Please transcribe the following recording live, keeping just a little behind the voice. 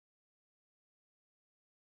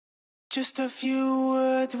Just a few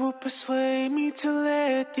words will persuade me to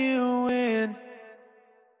let you in.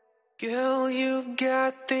 Girl, you've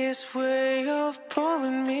got this way of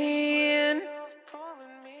pulling me in.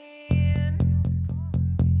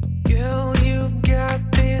 Girl, you've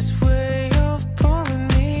got this way of pulling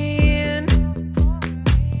me in.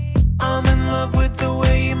 I'm in love with the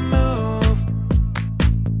way you move.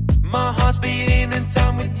 My heart's beating in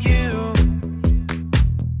time with you.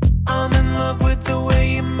 I'm in love with the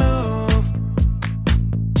way you move.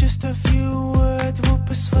 Just a few words will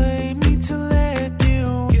persuade me to let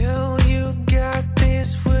you. Girl, you've got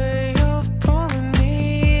this way of pulling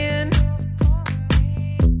me in.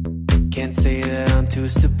 Can't say that I'm too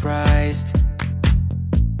surprised.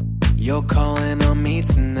 You're calling on me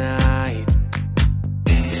tonight.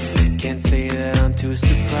 Can't say that I'm too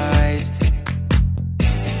surprised.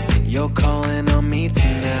 You're calling on me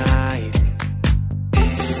tonight.